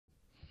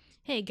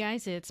Hey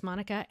guys, it's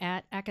Monica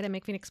at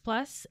Academic Phoenix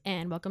Plus,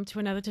 and welcome to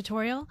another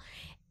tutorial.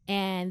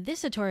 And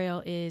this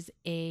tutorial is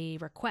a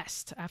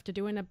request. After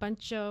doing a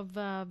bunch of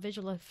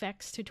visual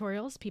effects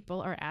tutorials,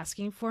 people are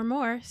asking for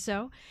more.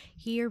 So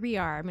here we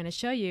are. I'm going to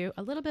show you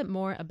a little bit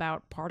more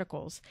about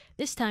particles.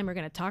 This time we're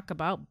going to talk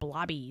about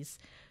blobbies.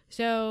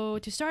 So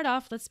to start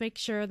off, let's make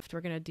sure that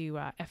we're going to do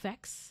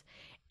FX.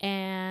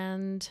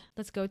 And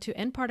let's go to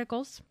End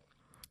Particles.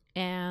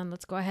 And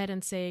let's go ahead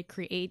and say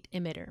Create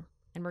Emitter.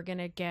 And we're going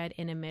to get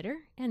an emitter,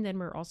 and then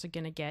we're also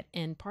going to get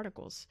end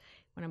particles.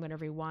 When I'm going to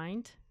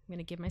rewind, I'm going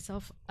to give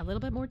myself a little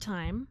bit more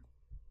time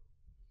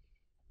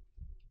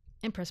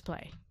and press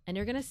play. And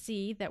you're going to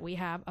see that we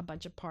have a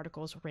bunch of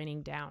particles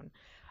raining down.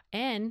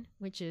 N,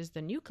 which is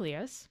the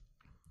nucleus,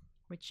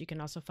 which you can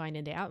also find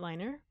in the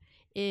outliner,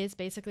 is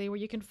basically where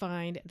you can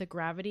find the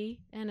gravity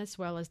and as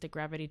well as the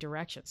gravity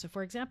direction. So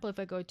for example, if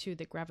I go to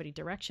the gravity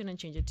direction and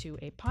change it to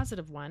a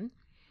positive one,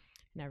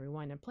 and I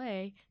rewind and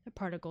play, the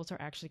particles are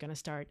actually going to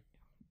start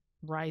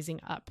rising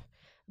up.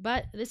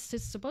 But this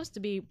is supposed to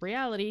be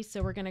reality,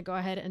 so we're going to go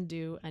ahead and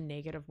do a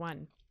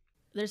 -1.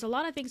 There's a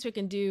lot of things we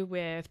can do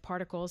with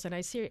particles, and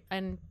I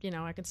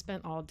can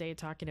spend all day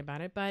talking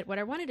about it, but what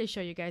I wanted to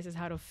show you guys is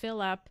how to fill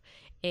up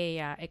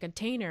a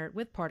container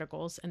with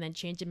particles and then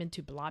change them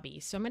into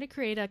blobbies. So I'm going to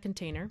create a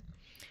container.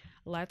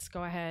 Let's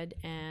go ahead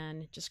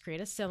and just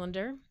create a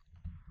cylinder.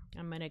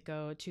 I'm going to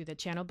go to the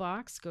channel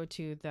box, go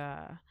to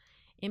the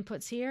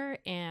inputs here,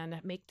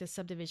 and make the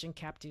subdivision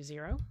cap to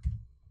 0.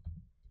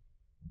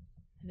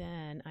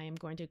 Then I am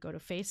going to go to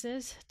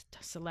faces,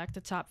 select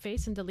the top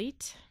face and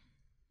delete.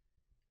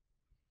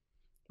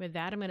 With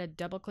that, I'm going to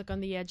double click on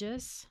the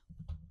edges,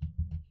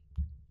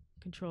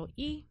 Control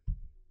E.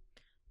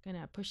 I'm going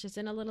to push this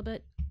in a little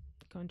bit,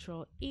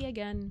 Control E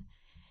again.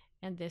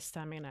 And this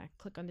time I'm going to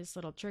click on this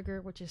little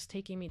trigger, which is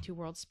taking me to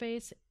world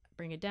space,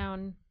 bring it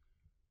down,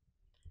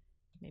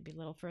 maybe a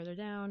little further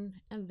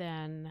down. And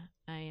then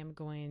I am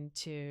going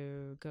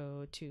to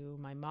go to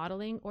my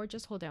modeling or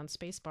just hold down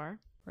spacebar.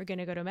 We're going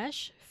to go to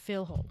mesh,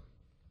 fill hole,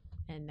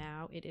 and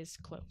now it is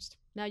closed.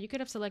 Now you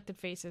could have selected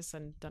faces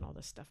and done all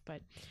this stuff,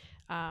 but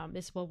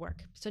this will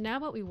work. So now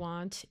what we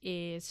want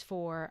is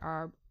for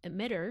our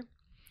emitter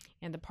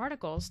and the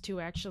particles to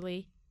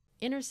actually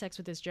intersect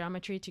with this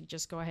geometry to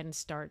just go ahead and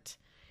start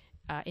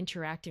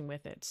interacting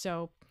with it.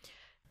 So,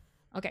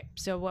 okay,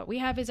 so what we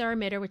have is our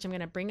emitter, which I'm going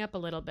to bring up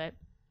a little bit.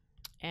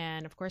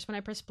 And of course, when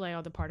I press play,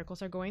 all the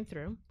particles are going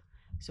through.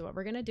 So what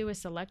we're going to do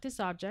is select this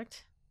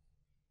object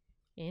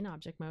in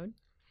object mode.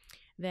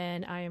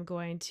 Then I am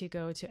going to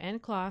go to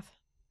end cloth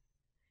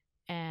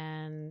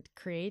and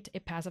create a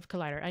passive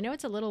collider. I know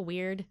it's a little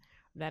weird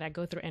that I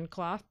go through end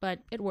cloth, but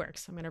it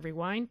works. I'm going to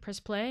rewind, press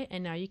play,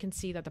 and now you can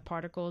see that the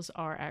particles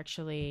are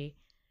actually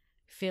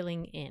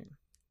filling in.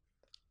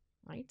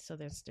 Right? So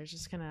there's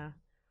just kind of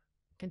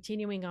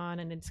continuing on,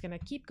 and it's going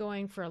to keep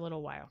going for a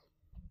little while.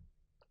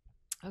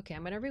 Okay,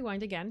 I'm going to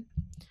rewind again.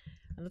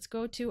 And let's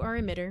go to our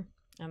emitter,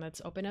 and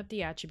let's open up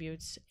the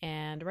attributes.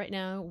 And right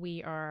now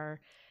we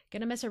are going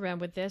to mess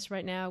around with this.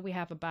 Right now we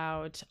have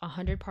about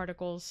 100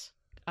 particles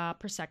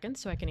per second,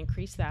 so I can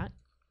increase that.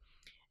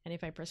 And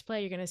if I press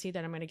play, you're going to see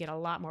that I'm going to get a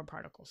lot more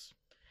particles.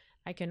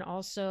 I can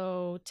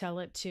also tell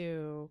it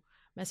to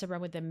mess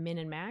around with the min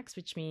and max,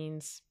 which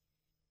means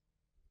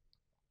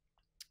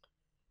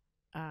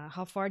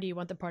how far do you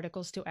want the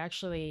particles to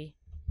actually,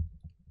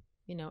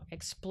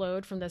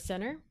 explode from the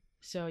center.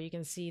 So you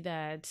can see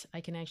that I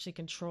can actually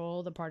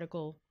control the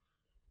particle,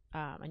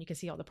 and you can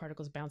see all the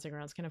particles bouncing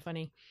around. It's kind of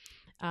funny.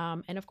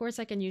 And of course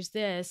I can use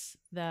this,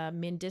 the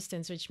min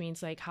distance, which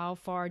means like how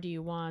far do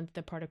you want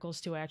the particles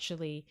to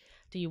actually,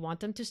 do you want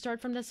them to start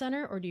from the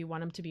center or do you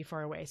want them to be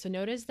far away? So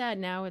notice that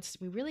now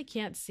we really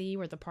can't see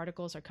where the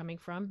particles are coming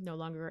from, no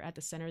longer at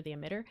the center of the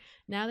emitter.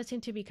 Now they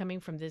seem to be coming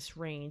from this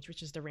range,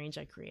 which is the range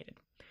I created.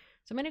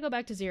 So I'm going to go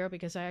back to 0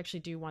 because I actually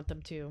do want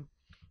them to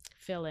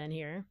fill in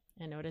here,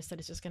 and notice that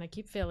it's just going to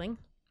keep filling.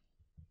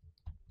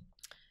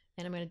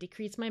 And I'm going to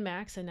decrease my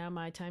max, and now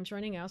my time's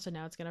running out, so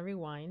now it's going to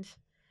rewind,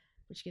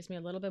 which gives me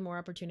a little bit more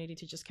opportunity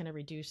to just kind of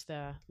reduce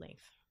the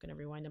length. I'm going to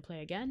rewind and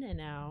play again, and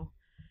now,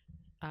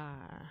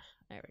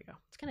 there we go.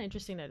 It's kind of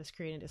interesting that it's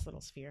creating this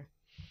little sphere.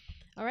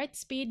 All right,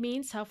 speed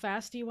means how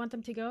fast do you want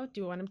them to go?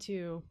 Do you want them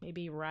to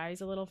maybe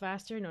rise a little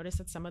faster? Notice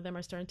that some of them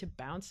are starting to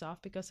bounce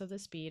off because of the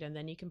speed, and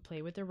then you can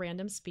play with the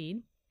random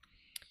speed.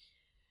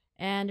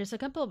 And there's a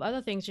couple of other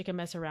things you can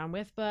mess around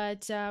with,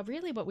 but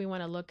really what we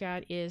want to look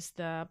at is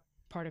the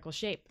particle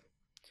shape.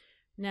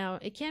 Now,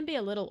 it can be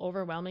a little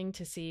overwhelming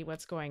to see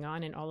what's going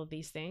on in all of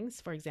these things.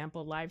 For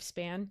example,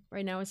 lifespan.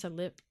 Right now it's a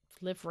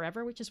live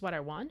forever, which is what I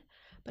want.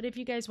 But if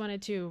you guys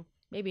wanted to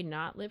maybe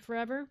not live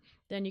forever,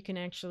 then you can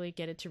actually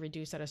get it to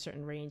reduce at a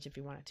certain range if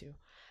you wanted to.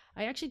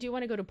 I actually do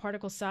want to go to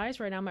particle size.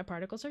 Right now my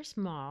particles are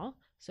small.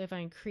 So if I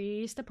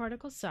increase the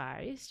particle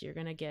size, you're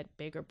going to get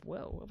bigger.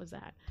 Whoa, what was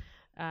that?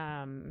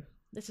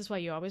 This is why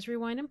you always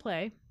rewind and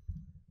play.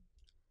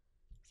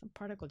 Some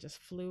particle just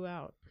flew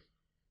out.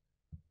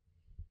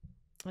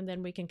 And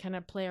then we can kind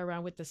of play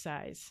around with the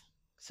size.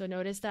 So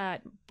notice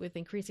that with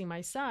increasing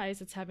my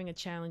size, it's having a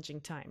challenging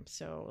time.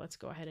 So let's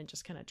go ahead and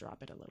just kind of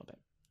drop it a little bit.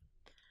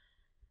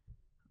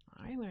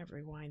 All right, I'm going to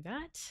rewind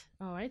that.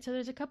 All right, so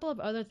there's a couple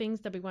of other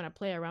things that we want to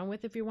play around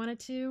with if you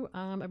wanted to.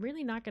 I'm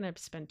really not going to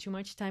spend too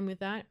much time with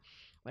that.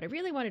 What I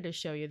really wanted to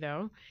show you,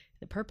 though,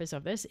 the purpose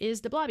of this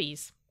is the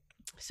blobbies.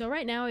 So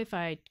right now, if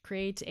I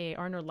create a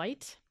Arnold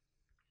light,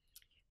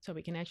 so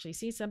we can actually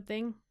see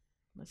something,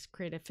 let's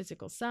create a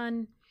physical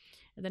sun.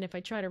 And then if I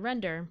try to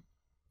render,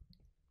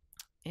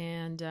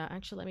 and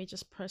actually, let me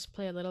just press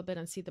play a little bit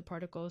and see the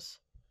particles.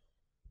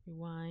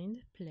 Rewind,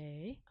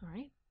 play. All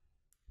right.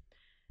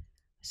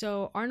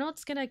 So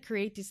Arnold's going to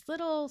create these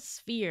little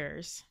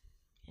spheres.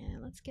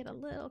 And let's get a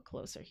little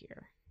closer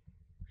here.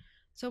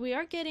 So we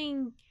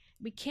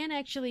can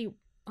actually,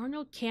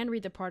 Arnold can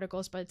read the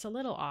particles, but it's a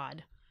little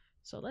odd.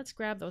 So let's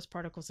grab those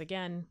particles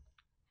again.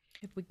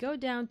 If we go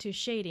down to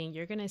shading,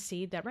 you're going to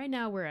see that right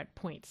now we're at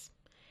points.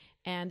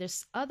 And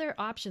there's other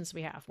options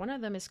we have. One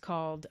of them is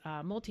called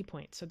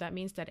multi-point. So that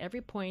means that every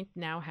point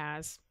now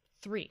has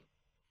 3.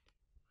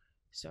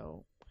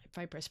 So if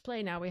I press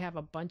play, now we have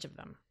a bunch of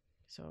them.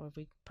 So if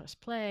we press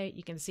play,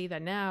 you can see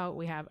that now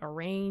we have a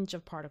range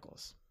of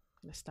particles.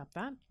 Let's stop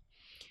that.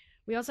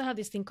 We also have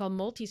this thing called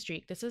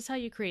multi-streak. This is how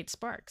you create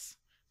sparks.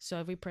 So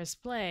if we press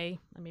play,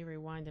 let me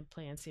rewind and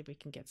play and see if we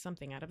can get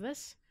something out of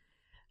this.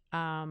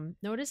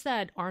 Notice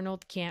that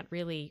Arnold can't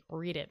really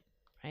read it,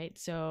 right?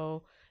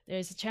 So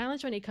there's a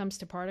challenge when it comes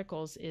to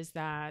particles is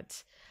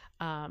that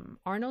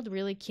Arnold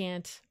really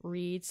can't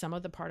read some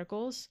of the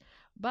particles,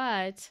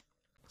 but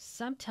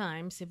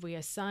sometimes if we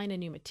assign a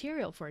new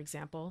material, for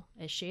example,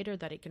 a shader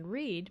that it can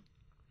read,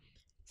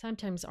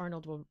 sometimes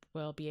Arnold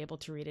will be able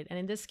to read it. And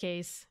in this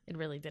case, it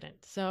really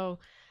didn't. So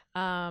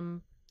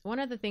one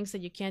of the things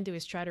that you can do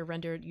is try to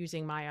render it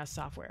using Maya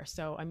software.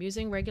 So I'm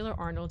using regular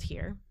Arnold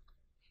here.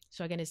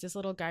 So again, it's this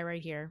little guy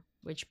right here,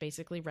 which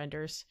basically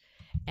renders.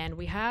 And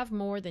we have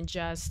more than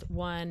just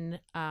one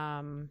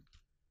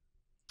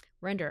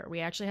render. We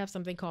actually have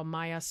something called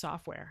Maya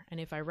software. And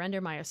if I render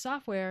Maya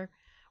software,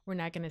 we're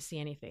not going to see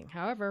anything.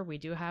 However, we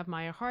do have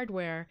Maya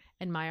hardware,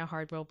 and Maya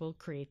hardware will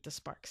create the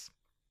sparks.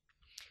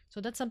 So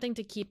that's something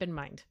to keep in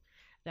mind,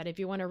 that if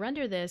you want to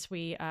render this,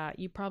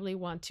 you probably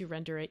want to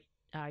render it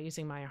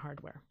using Maya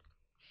hardware.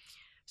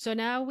 So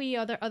now we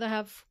other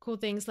have cool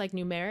things like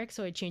numeric,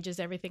 so it changes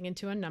everything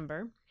into a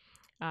number.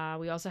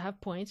 We also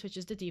have points, which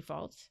is the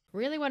default.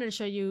 Really wanted to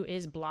show you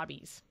is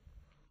blobbies.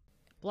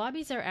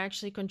 Blobbies are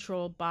actually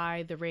controlled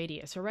by the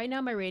radius. So right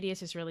now my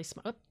radius is really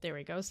small. Oh, there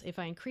it goes. If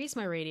I increase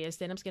my radius,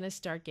 then I'm going to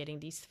start getting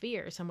these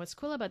spheres. And what's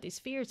cool about these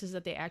spheres is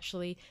that they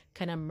actually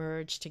kind of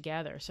merge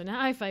together. So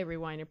now if I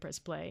rewind and press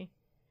play,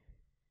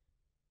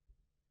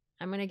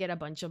 I'm going to get a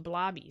bunch of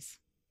blobbies.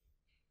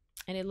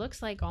 And it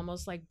looks like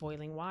almost like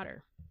boiling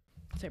water.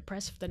 So I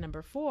press the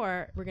number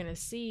 4, we're going to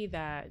see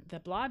that the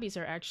blobbies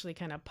are actually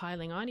kind of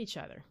piling on each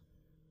other.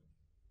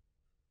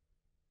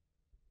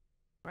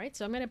 All right,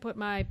 so I'm going to put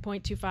my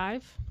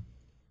 0.25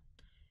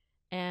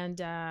 and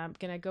I'm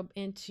going to go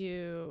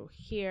into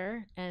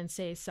here and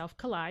say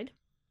self-collide.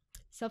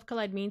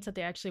 Self-collide means that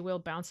they actually will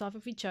bounce off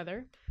of each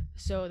other.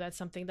 So that's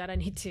something that I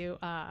need to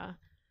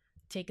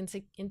take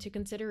into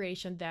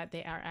consideration, that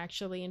they are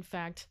actually, in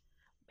fact,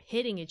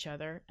 hitting each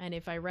other. And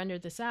if I render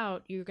this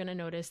out, you're going to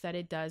notice that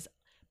it does,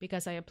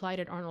 because I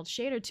applied an Arnold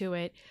shader to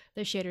it,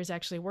 the shader is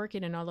actually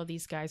working and all of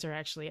these guys are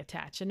actually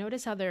attached. And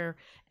notice how they're,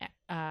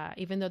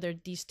 even though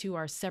these two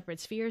are separate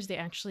spheres, they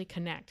actually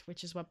connect,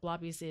 which is what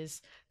Blobbies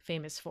is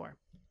famous for.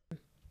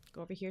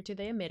 Go over here to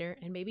the emitter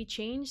and maybe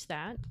change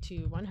that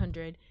to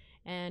 100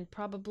 and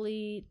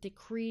probably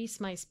decrease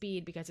my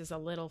speed because it's a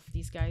little,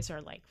 these guys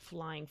are like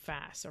flying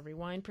fast. So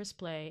rewind, press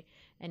play,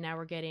 and now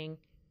we're getting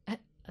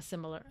a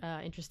similar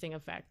interesting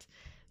effect.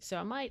 So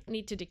I might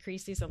need to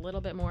decrease these a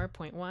little bit more,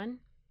 0.1.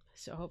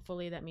 So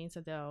hopefully that means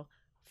that they'll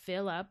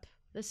fill up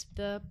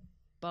the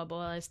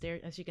bubble as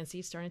you can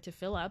see, starting to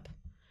fill up,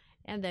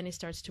 and then it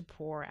starts to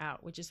pour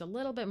out, which is a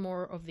little bit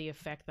more of the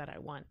effect that I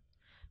want.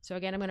 So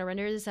again, I'm going to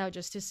render this out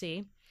just to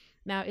see.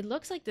 Now it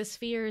looks like the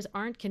spheres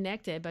aren't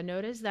connected, but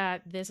notice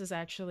that this is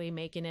actually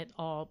making it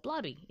all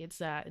blobby. It's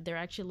there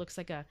actually looks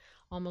like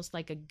almost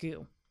like a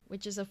goo,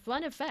 which is a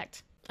fun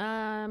effect.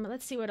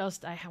 Let's see what else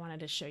I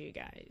wanted to show you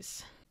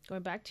guys.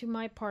 Going back to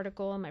my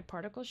particle and my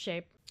particle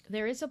shape,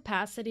 there is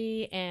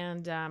opacity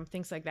and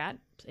things like that.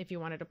 If you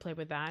wanted to play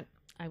with that,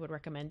 I would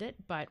recommend it.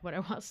 But what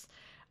else?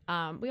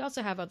 We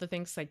also have other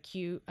things like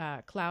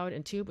cloud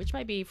and tube, which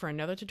might be for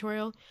another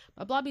tutorial.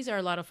 But blobbies are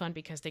a lot of fun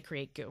because they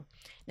create goo.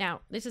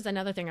 Now, this is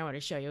another thing I want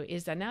to show you,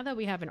 is that now that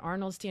we have an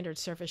Arnold standard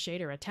surface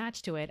shader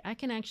attached to it, I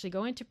can actually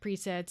go into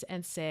presets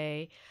and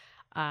say,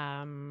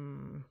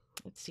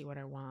 let's see what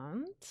I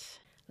want.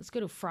 Let's go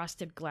to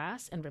frosted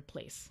glass and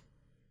replace.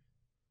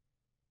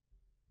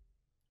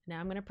 Now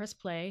I'm going to press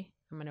play.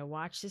 I'm going to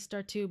watch this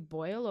start to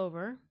boil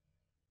over.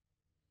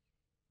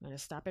 I'm going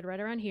to stop it right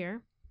around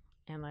here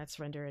and let's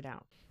render it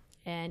out.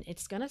 And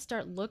it's going to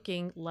start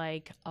looking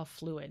like a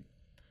fluid.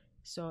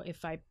 So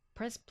if I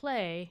press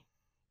play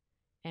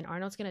and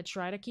Arnold's going to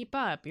try to keep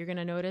up, you're going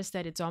to notice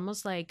that it's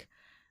almost like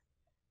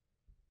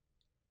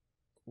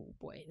Oh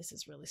boy, this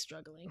is really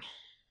struggling.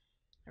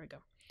 There we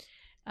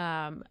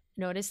go.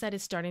 Notice that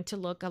it's starting to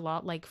look a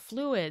lot like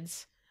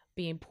fluids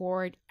being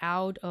poured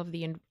out of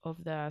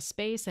the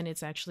space, and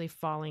it's actually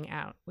falling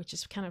out, which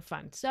is kind of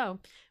fun. So I'm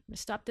gonna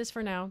stop this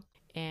for now,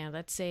 and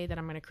let's say that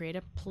I'm gonna create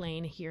a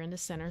plane here in the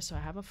center. So I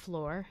have a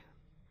floor,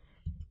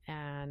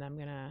 and I'm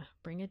gonna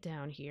bring it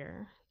down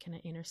here. Can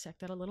I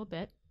intersect that a little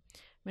bit? I'm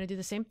gonna do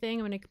the same thing.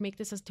 I'm gonna make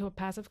this into a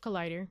passive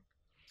collider.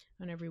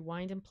 I'm gonna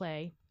rewind and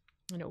play.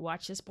 I'm gonna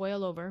watch this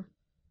boil over.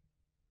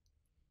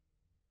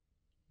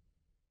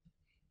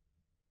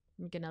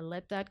 I'm gonna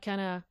let that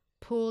kind of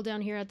pool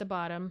down here at the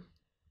bottom.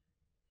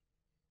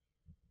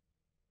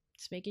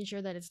 Just making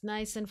sure that it's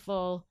nice and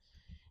full.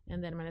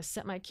 And then I'm gonna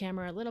set my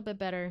camera a little bit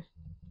better.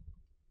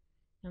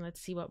 And let's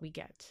see what we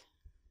get.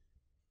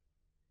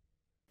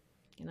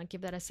 And I'll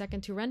give that a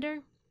second to render.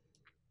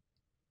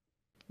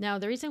 Now,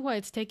 the reason why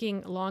it's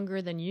taking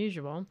longer than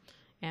usual,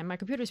 and my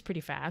computer is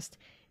pretty fast,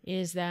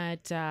 is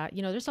that,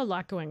 there's a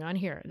lot going on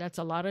here. That's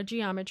a lot of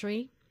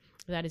geometry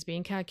that is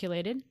being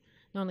calculated.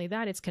 Not only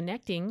that, it's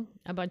connecting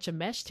a bunch of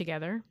mesh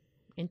together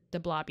in the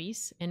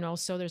blobbies, and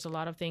also there's a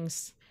lot of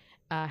things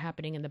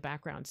happening in the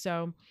background.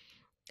 So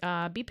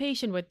be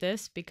patient with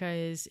this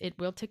because it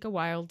will take a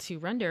while to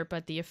render,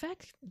 but the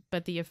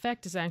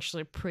effect is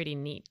actually pretty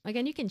neat.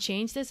 Again, you can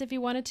change this if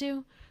you wanted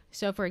to.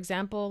 So for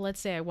example, let's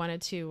say I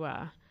wanted to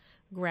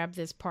grab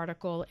this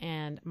particle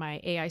and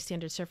my AI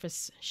standard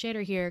surface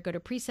shader here, go to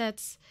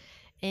presets,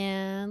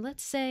 and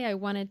let's say I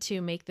wanted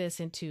to make this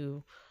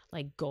into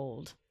like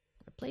gold.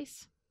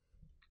 Replace.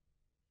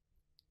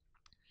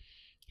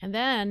 And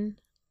then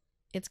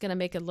it's going to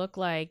make it look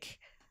like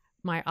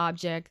my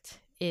object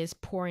is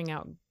pouring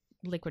out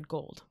liquid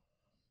gold,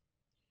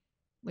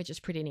 which is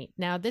pretty neat.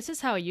 Now, this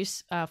is how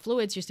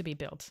fluids used to be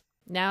built.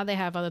 Now they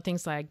have other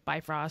things like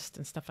Bifrost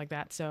and stuff like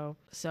that. So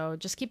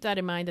just keep that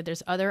in mind that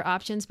there's other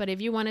options. But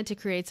if you wanted to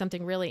create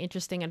something really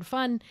interesting and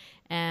fun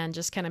and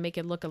just kind of make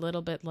it look a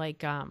little bit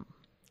like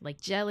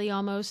jelly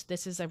almost,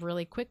 this is a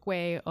really quick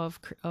way of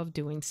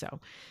doing so.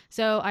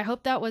 So I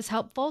hope that was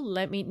helpful.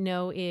 Let me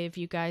know if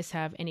you guys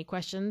have any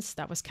questions.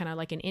 That was kind of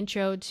like an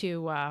intro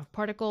to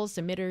particles,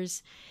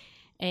 emitters,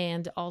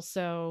 and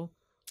also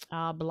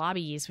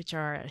blobbies, which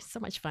are so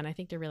much fun. I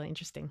think they're really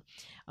interesting.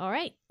 All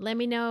right, let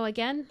me know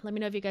again. Let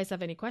me know if you guys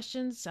have any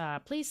questions.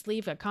 Please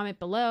leave a comment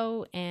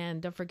below,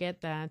 and don't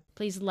forget that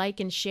please like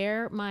and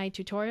share my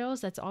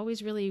tutorials. That's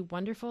always really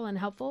wonderful and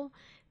helpful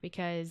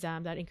because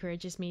that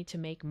encourages me to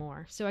make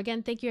more. So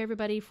again, thank you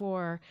everybody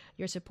for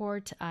your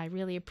support. I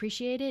really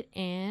appreciate it,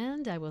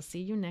 and I will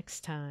see you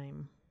next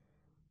time.